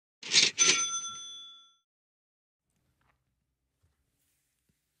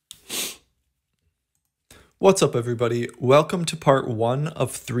What's up, everybody? Welcome to part 1 of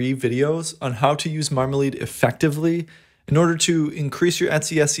 3 videos on how to use Marmalead effectively in order to increase your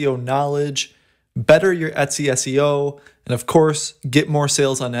Etsy SEO knowledge, better your Etsy SEO, and of course, get more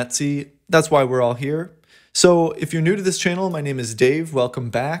sales on Etsy. That's why we're all here. So if you're new to this channel, my name is Dave.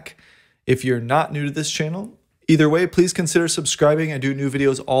 Welcome back. If you're not new to this channel, either way, please consider subscribing. I do new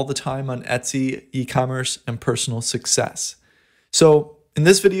videos all the time on Etsy, e-commerce, and personal success. So in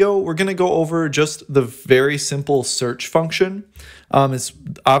this video, we're going to go over just the very simple search function. It's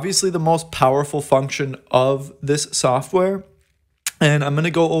obviously the most powerful function of this software. And I'm going to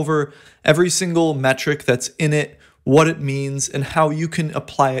go over every single metric that's in it, what it means, and how you can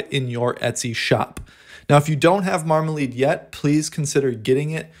apply it in your Etsy shop. Now, if you don't have Marmalead yet, please consider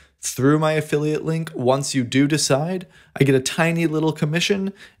getting it through my affiliate link. Once you do decide, I get a tiny little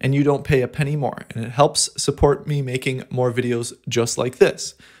commission and you don't pay a penny more, and it helps support me making more videos just like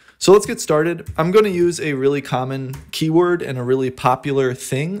this. So let's get started. I'm going to use a really common keyword and a really popular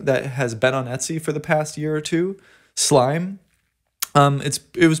thing that has been on Etsy for the past year or two, slime. It's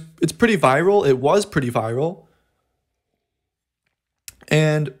pretty viral. It was pretty viral.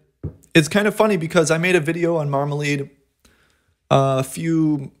 And it's kind of funny because I made a video on Marmalead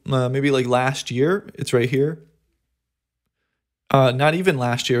maybe like last year. It's right here. Not even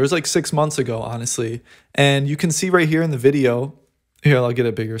last year. It was like 6 months ago, honestly. And you can see right here in the video. Here, I'll get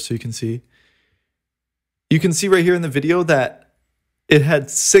it bigger so you can see. You can see right here in the video that it had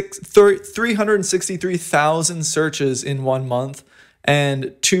 363,000 searches in 1 month and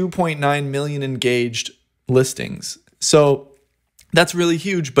 2.9 million engaged listings. So that's really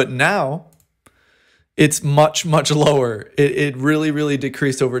huge. But now it's much, much lower. It really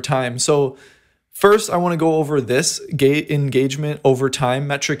decreased over time. So first, I want to go over this engagement over time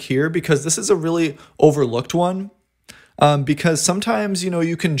metric here, because this is a really overlooked one. Because sometimes,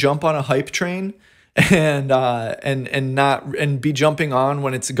 you can jump on a hype train and be jumping on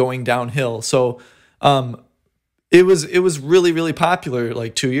when it's going downhill. So it was really popular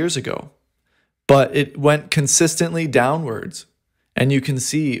like 2 years ago, but it went consistently downwards, and you can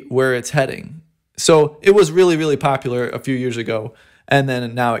see where it's heading. So it was really popular a few years ago, and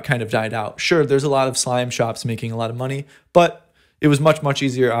then now it kind of died out. Sure, there's a lot of slime shops making a lot of money, but it was much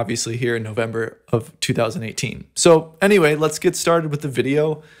easier, obviously, here in November of 2018. So anyway, let's get started with the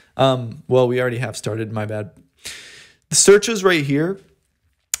video. Well, we already have started, my bad. The searches right here,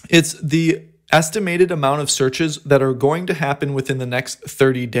 it's the estimated amount of searches that are going to happen within the next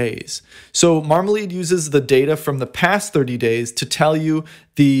 30 days. So Marmalead uses the data from the past 30 days to tell you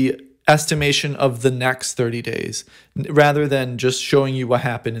the estimation of the next 30 days, rather than just showing you what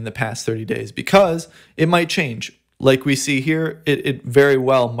happened in the past 30 days, because it might change. Like we see here, it very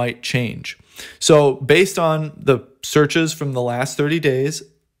well might change. So based on the searches from the last 30 days,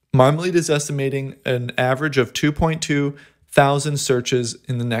 Marmalead is estimating an average of 2.2 thousand searches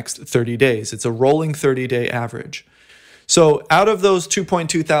in the next 30 days. It's a rolling 30-day average. So out of those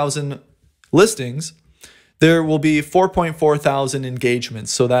 2.2 thousand listings, there will be 4.4 thousand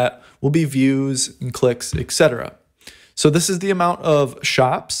engagements. So that will be views and clicks, etc. So this is the amount of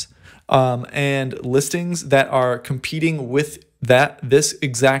shops and listings that are competing with this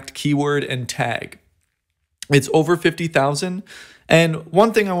exact keyword and tag. It's over 50,000. And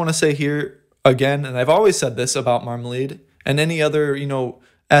one thing I want to say here again, and I've always said this about Marmalead and any other,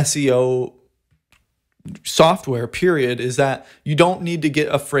 SEO software, period, is that you don't need to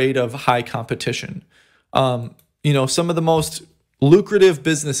get afraid of high competition. Some of the most lucrative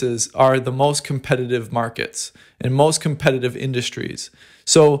businesses are the most competitive markets and most competitive industries.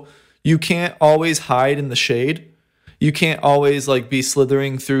 So you can't always hide in the shade. You can't always be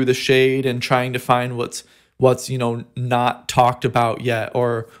slithering through the shade and trying to find what's not talked about yet,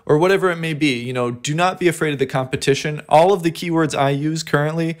 or whatever it may be. Do not be afraid of the competition. All of the keywords I use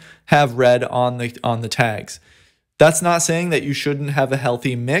currently have red on the tags. That's not saying that you shouldn't have a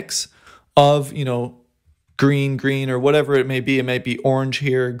healthy mix of, green, or whatever it may be. It might be orange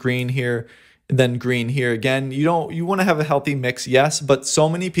here, green here, and then green here. Again, you want to have a healthy mix, yes, but so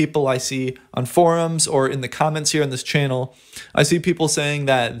many people I see on forums or in the comments here on this channel, I see people saying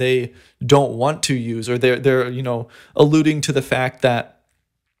that they don't want to use, or they're alluding to the fact that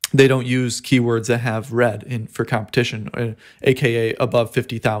they don't use keywords that have red for competition, aka above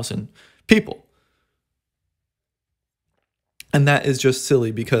 50,000 people. And that is just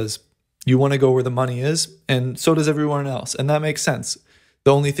silly, because you want to go where the money is, and so does everyone else, and that makes sense.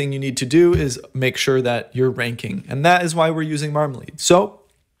 The only thing you need to do is make sure that you're ranking, and that is why we're using Marmalead. So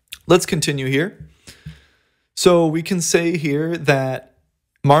let's continue here. So we can say here that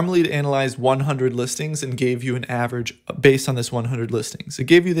Marmalead analyzed 100 listings and gave you an average based on this 100 listings. It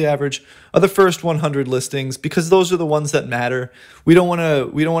gave you the average of the first 100 listings because those are the ones that matter. We don't want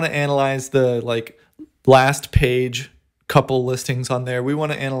to analyze the like last page couple listings on there. We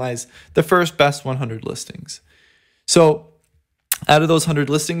want to analyze the first best 100 listings. So out of those 100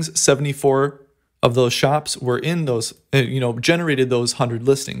 listings, 74 of those shops were in those, generated those 100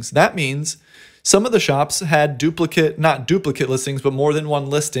 listings. That means some of the shops had not duplicate listings, but more than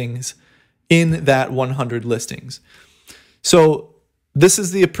one listings in that 100 listings. So this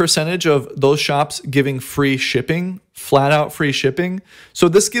is the percentage of those shops giving free shipping, flat out free shipping. So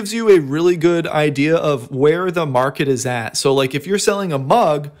this gives you a really good idea of where the market is at. So like if you're selling a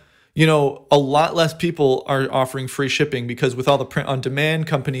mug, a lot less people are offering free shipping because with all the print on demand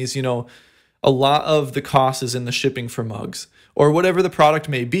companies, a lot of the cost is in the shipping for mugs or whatever the product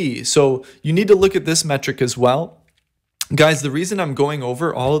may be. So you need to look at this metric as well. Guys, the reason I'm going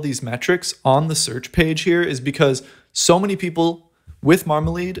over all of these metrics on the search page here is because so many people with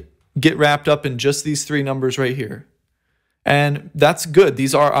Marmalead get wrapped up in just these three numbers right here. And that's good.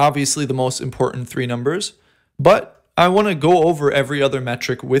 These are obviously the most important three numbers, but I want to go over every other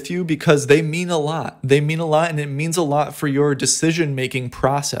metric with you because they mean a lot. They mean a lot, and it means a lot for your decision-making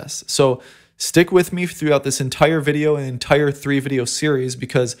process. So stick with me throughout this entire video and entire 3-video series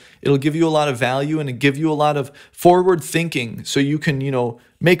because it'll give you a lot of value and it give you a lot of forward thinking so you can,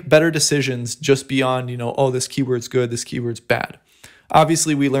 make better decisions just beyond, oh, this keyword's good, this keyword's bad.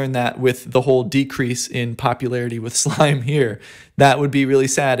 Obviously, we learned that with the whole decrease in popularity with slime here. That would be really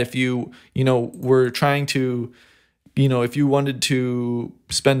sad if you, were trying to, if you wanted to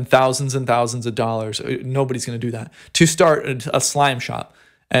spend thousands and thousands of dollars, nobody's going to do that, to start a slime shop.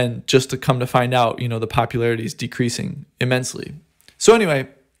 And just to come to find out, the popularity is decreasing immensely. So anyway,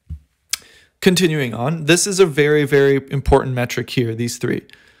 continuing on, this is a very, very important metric here, these three.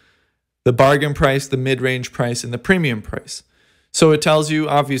 The bargain price, the mid-range price, and the premium price. So it tells you,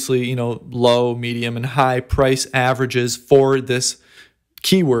 obviously, low, medium, and high price averages for this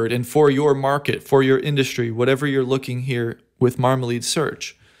keyword and for your market, for your industry, whatever you're looking here with Marmalead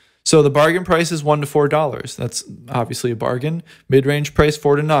search. So the bargain price is $1 to $4. That's obviously a bargain. Mid-range price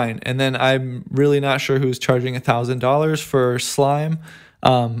 $4 to $9. And then I'm really not sure who's charging $1,000 for slime.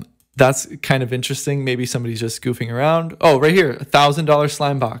 That's kind of interesting. Maybe somebody's just goofing around. Oh, right here, $1,000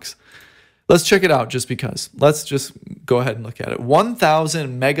 slime box. Let's check it out just because. Let's just go ahead and look at it.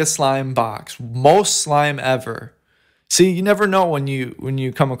 1,000 mega slime box, most slime ever. See, you never know when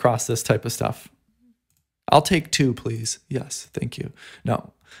you come across this type of stuff. I'll take 2, please. Yes, thank you.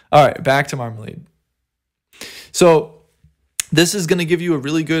 No. All right, back to Marmalead. So this is going to give you a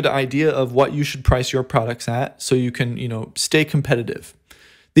really good idea of what you should price your products at so you can, stay competitive.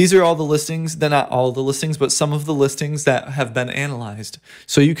 These are all the listings. They're not all the listings, but some of the listings that have been analyzed.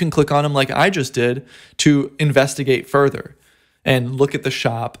 So you can click on them like I just did to investigate further and look at the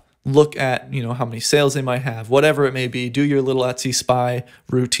shop, look at, how many sales they might have, whatever it may be. Do your little Etsy spy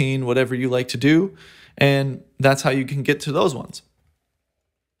routine, whatever you like to do. And that's how you can get to those ones.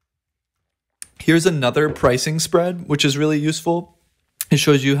 Here's another pricing spread, which is really useful. It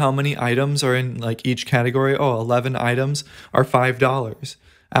shows you how many items are in like each category. Oh, 11 items are $5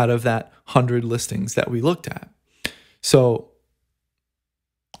 out of that 100 listings that we looked at. So,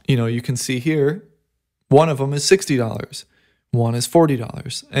 you can see here, one of them is $60. One is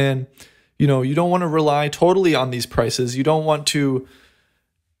 $40. And, you don't want to rely totally on these prices. You don't want to,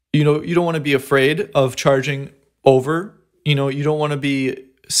 you don't want to be afraid of charging over. You don't want to be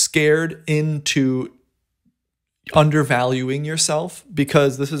scared into undervaluing yourself,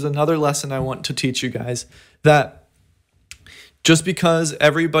 because this is another lesson I want to teach you guys, that just because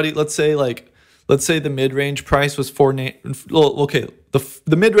everybody, let's say the mid-range price was the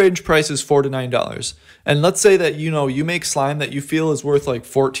mid-range price is $4 to $9, and let's say that you make slime that you feel is worth like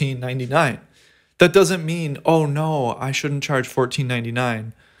 $14.99. That doesn't mean, oh no, I shouldn't charge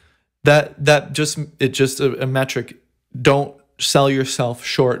 $14.99. It's just a metric. Don't sell yourself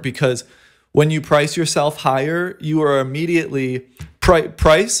short, because when you price yourself higher, you are immediately,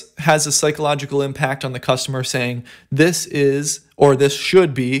 price has a psychological impact on the customer, saying this is, or this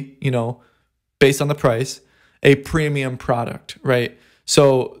should be, based on the price, a premium product, right?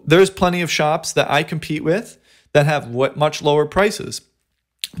 So there's plenty of shops that I compete with that have much lower prices.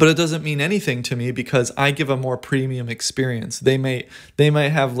 But it doesn't mean anything to me because I give a more premium experience. They might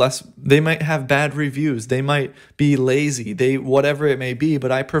have bad reviews. They might be lazy. Whatever it may be, but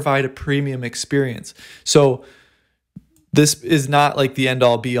I provide a premium experience. So this is not like the end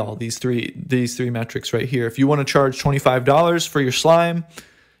all be all, these three metrics right here. If you want to charge $25 for your slime,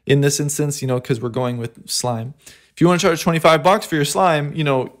 in this instance, because we're going with slime, If you want to charge 25 bucks for your slime,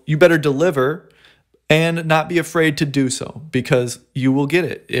 you better deliver and not be afraid to do so, because you will get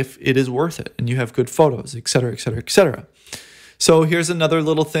it if it is worth it and you have good photos, et cetera, et cetera, et cetera. So here's another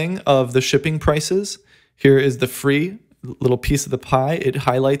little thing of the shipping prices. Here is the free little piece of the pie. It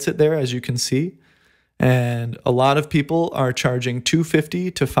highlights it there, as you can see. And a lot of people are charging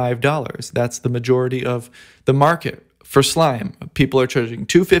 $2.50 to $5. That's the majority of the market for slime. People are charging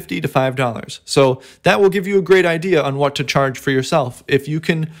 $2.50 to $5. So that will give you a great idea on what to charge for yourself. If you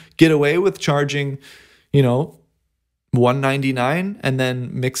can get away with charging, $1.99 and then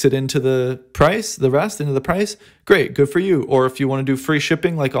mix it into the price, the rest into the price, great, good for you. Or if you want to do free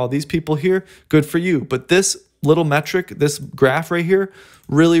shipping like all these people here, good for you. But this little metric, this graph right here,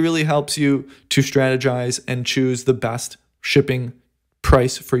 really, really helps you to strategize and choose the best shipping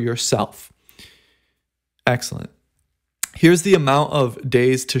price for yourself. Excellent. Here's the amount of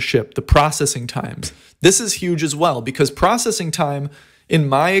days to ship, the processing times. This is huge as well, because processing time, in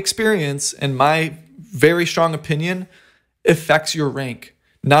my experience and my very strong opinion, affects your rank.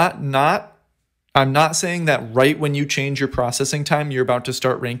 I'm not saying that right when you change your processing time, you're about to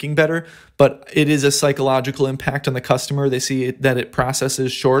start ranking better, but it is a psychological impact on the customer. They see that it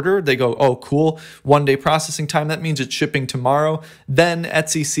processes shorter. They go, oh, cool, 1 day processing time. That means it's shipping tomorrow. Then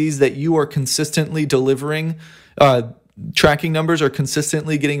Etsy sees that you are consistently delivering, tracking numbers are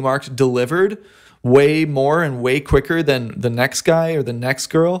consistently getting marked delivered way more and way quicker than the next guy or the next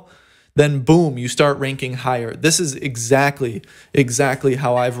girl. Then boom, you start ranking higher. This is exactly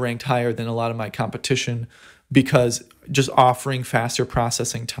how I've ranked higher than a lot of my competition, because just offering faster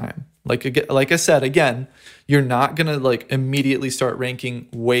processing time. Like I said, again, you're not going to immediately start ranking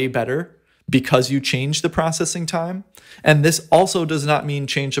way better because you change the processing time. And this also does not mean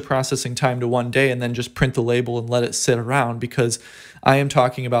change the processing time to 1 day and then just print the label and let it sit around, because I am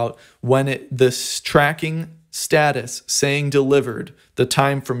talking about when this tracking status saying delivered, the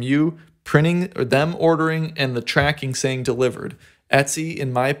time from you printing or them ordering and the tracking saying delivered. Etsy,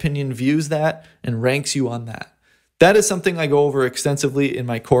 in my opinion, views that and ranks you on that. That is something I go over extensively in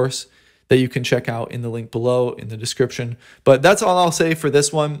my course that you can check out in the link below in the description. But that's all I'll say for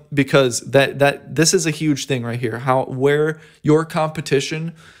this one, because this is a huge thing right here. Where your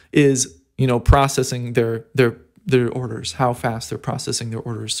competition is, processing their orders, how fast they're processing their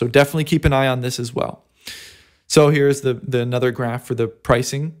orders. So definitely keep an eye on this as well. So here's the another graph for the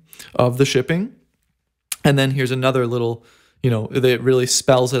pricing of the shipping. And then here's another little, that really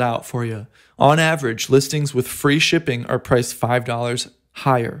spells it out for you. On average, listings with free shipping are priced $5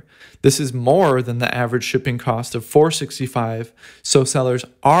 higher. This is more than the average shipping cost of $4.65. So sellers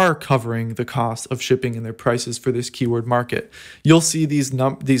are covering the cost of shipping in their prices for this keyword market. You'll see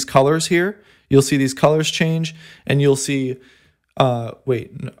these colors here. You'll see these colors change, and you'll see,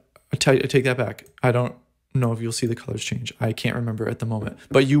 wait, I take that back. I don't know if you'll see the colors change. I can't remember at the moment,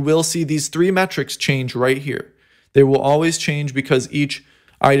 but you will see these three metrics change right here. They will always change because each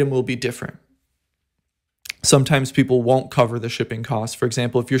item will be different. Sometimes people won't cover the shipping costs. For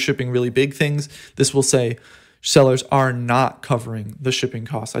example, if you're shipping really big things, this will say sellers are not covering the shipping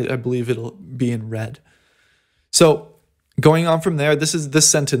costs. I believe it'll be in red. So going on from there, this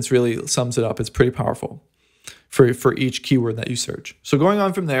sentence really sums it up. It's pretty powerful for each keyword that you search. So going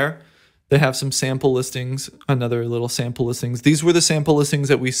on from there, they have some sample listings, another little sample listings. These were the sample listings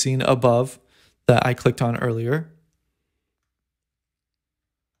that we've seen above that I clicked on earlier.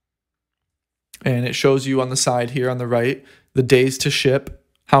 And it shows you on the side here on the right, the days to ship,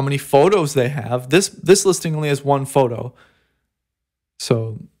 how many photos they have. This listing only has one photo.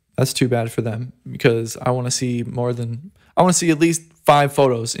 So that's too bad for them, because I want to see at least 5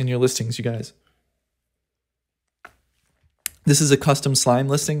 photos in your listings, you guys. This is a custom slime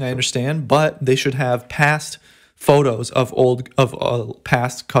listing, I understand, but they should have past photos of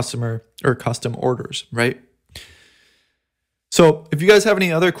past customer or custom orders, right? So if you guys have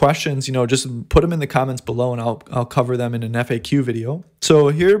any other questions, just put them in the comments below and I'll cover them in an FAQ video.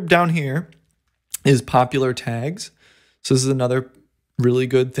 So down here is popular tags. So this is another really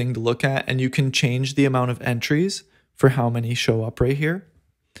good thing to look at, and you can change the amount of entries for how many show up right here.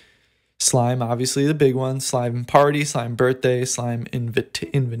 Slime, obviously the big one, slime party, slime birthday, slime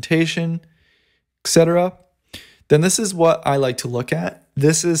invitation, etc. Then this is what I like to look at.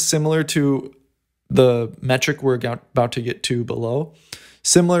 This is similar to the metric we're about to get to below.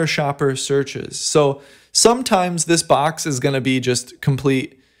 Similar shopper searches. So sometimes this box is going to be just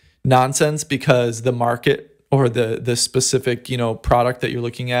complete nonsense because the market or the specific, product that you're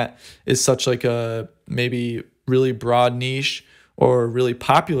looking at is such like a maybe really broad niche or really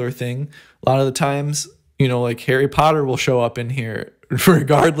popular thing. A lot of the times, like Harry Potter will show up in here,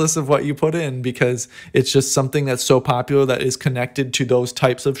 regardless of what you put in, because it's just something that's so popular that is connected to those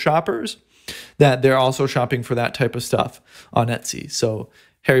types of shoppers that they're also shopping for that type of stuff on Etsy. So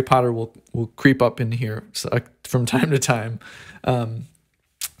Harry Potter will creep up in here from time to time.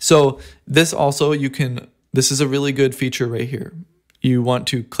 So this also, this is a really good feature right here. You want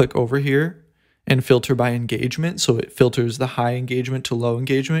to click over here and filter by engagement. So it filters the high engagement to low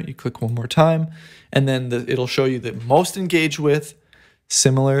engagement. You click one more time, and then it'll show you the most engaged with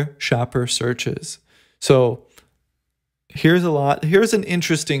similar shopper searches. So here's an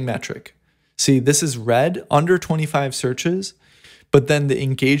interesting metric. See, this is red, under 25 searches, but then the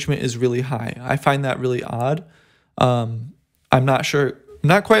engagement is really high. I find that really odd. I'm not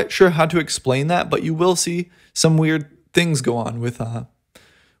quite sure how to explain that, but you will see some weird things go on with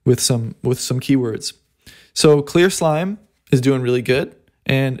some keywords. So clear slime is doing really good,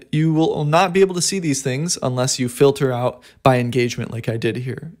 and you will not be able to see these things unless you filter out by engagement like I did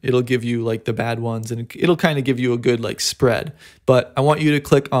here. It'll give you like the bad ones, and it'll kind of give you a good like spread. But I want you to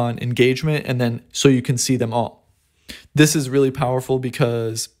click on engagement, and then so you can see them all. This is really powerful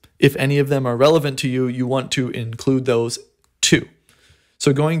because if any of them are relevant to you, you want to include those too.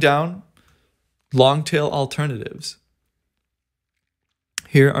 So going down, long tail alternatives.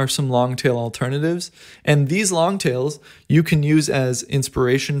 Here are some long tail alternatives, and these long tails you can use as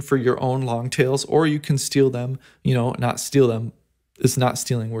inspiration for your own long tails, or you can steal them, not steal them. It's not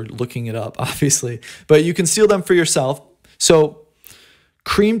stealing, we're looking it up, obviously, but you can steal them for yourself. So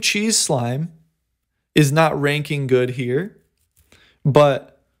cream cheese slime is not ranking good here,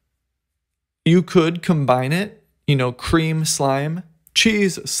 but you could combine it, cream slime,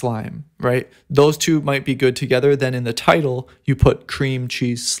 cheese slime, right? Those two might be good together. Then in the title, you put cream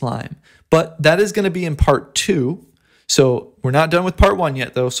cheese slime. But that is going to be in part 2. So we're not done with part 1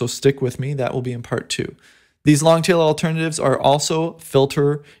 yet, though, so stick with me. That will be in part 2. These long tail alternatives are also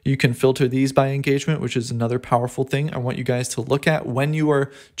you can filter these by engagement, which is another powerful thing I want you guys to look at when you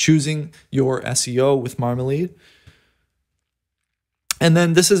are choosing your SEO with Marmalead. And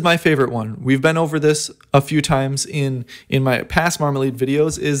then this is my favorite one. We've been over this a few times in my past Marmalead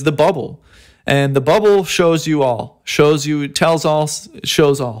videos, is the bubble. And the bubble shows you all, tells all,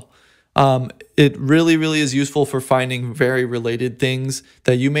 shows all. It really, really is useful for finding very related things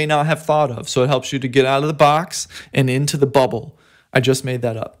that you may not have thought of. So it helps you to get out of the box and into the bubble. I just made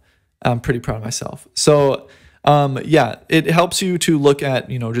that up. I'm pretty proud of myself. So yeah, it helps you to look at,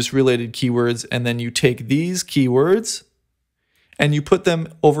 just related keywords, and then you take these keywords and you put them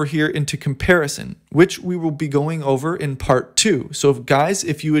over here into comparison, which we will be going over in part 2. So guys,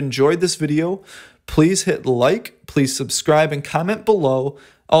 if you enjoyed this video, please hit like, please subscribe, and comment below.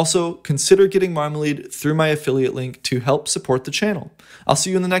 Also, consider getting Marmalead through my affiliate link to help support the channel. I'll see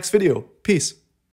you in the next video. Peace.